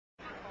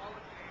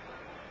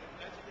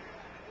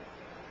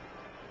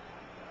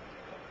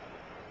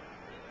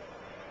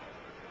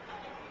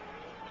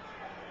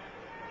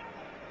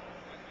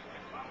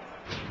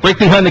Right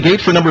behind the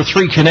gate for number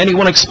 3, Can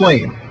Anyone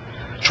Explain?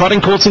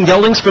 Trotting colts and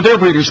geldings for their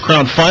Breeders'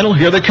 Crown Final.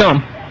 Here they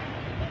come.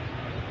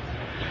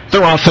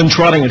 They're off and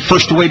trotting at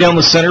first away down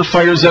the center,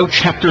 fires out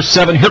Chapter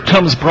 7. Here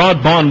comes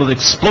Broad Bond with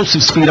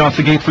explosive speed off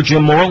the gate for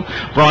Jim Morrill.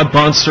 Broad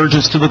Bond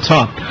surges to the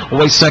top.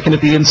 Away second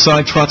at the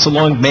inside, trots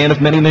along Man of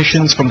Many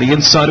Missions. From the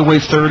inside away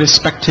third is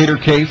Spectator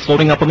K,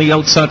 floating up on the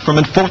outside from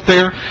in fourth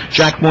there.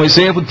 Jack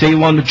Moisea with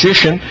Daylon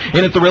Magician.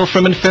 In at the rail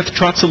from in fifth,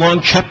 trots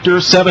along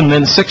Chapter 7.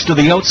 Then sixth to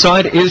the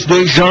outside is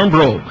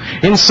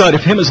Desjambro. Inside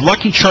of him is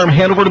Lucky Charm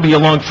Hanover to be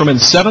along from in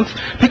seventh.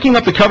 Picking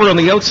up the cover on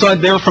the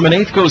outside there from an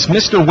eighth goes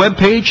Mr.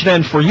 Webpage.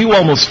 Then for you,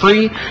 almost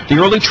free. The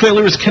early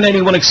trailer is Can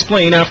Anyone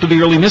Explain after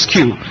the early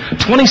miscue.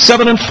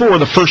 27-4,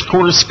 the first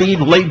quarter speed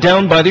laid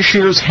down by this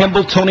year's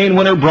Hambletonian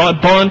winner Broad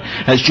Bond,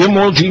 as Jim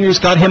Morrill Jr.'s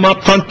got him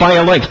up front by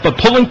a length. But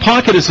pulling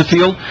pocket as the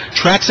field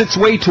tracks its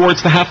way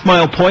towards the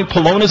half-mile point.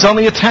 Polona's on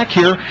the attack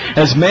here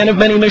as Man of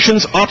Many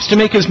Missions opts to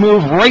make his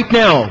move right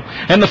now.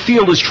 And the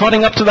field is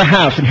trotting up to the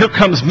half. And here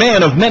comes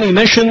Man of Many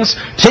Missions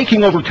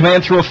taking over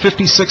command through a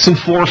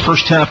 56-4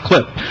 first half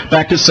clip.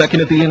 Back to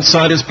second at the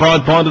inside is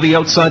Broad Bond to the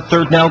outside.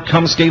 Third now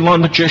comes Daylon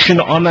Magician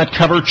on that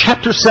cover.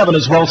 Chapter 7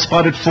 is well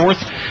spotted fourth.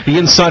 The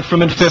inside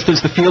from in fifth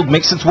as the field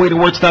makes its way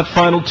towards that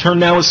final turn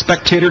now is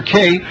Spectator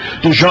K.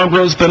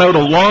 Desjambro's been out a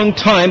long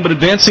time, but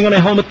advancing on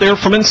a helmet there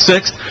from in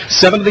sixth.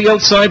 7 to the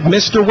outside,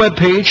 Mr.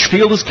 Webpage.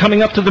 Field is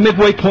coming up to the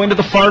midway point of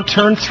the far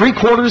turn.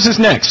 3/4 is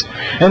next.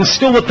 And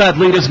still with that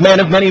lead is Man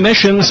of Many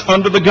Missions.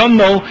 Under the gun,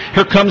 though,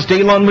 here comes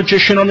Daylon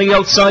Magician on the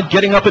outside,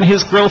 getting up in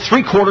his grill.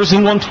 3/4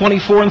 in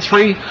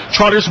 1:24-3.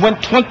 Trotters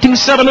went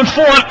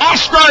 27-4. And off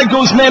stride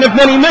goes Man of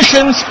Many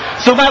Missions.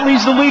 So that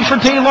leaves the lead for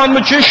Daylon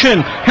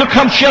Magician. Here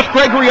comes Jeff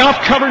Gregory off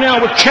cover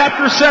now with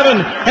Chapter 7.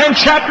 And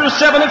Chapter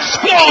 7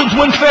 explodes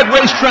Wind-Fed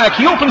Racetrack.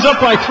 He opens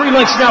up by 3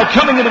 lengths now,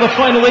 coming into the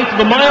final 8th of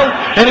the mile.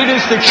 And it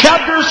is the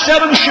Chapter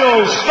 7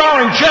 show,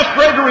 starring Jeff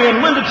Gregory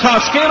and Linda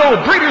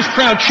Toscano. Breeders'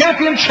 Crown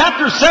champion.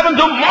 Chapter 7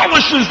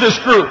 demolishes this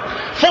group.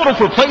 Photo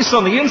for place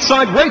on the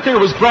inside. Right there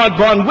was Broad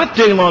Bond with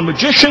Daylon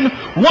Magician.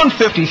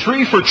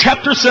 153 for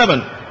Chapter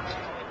 7.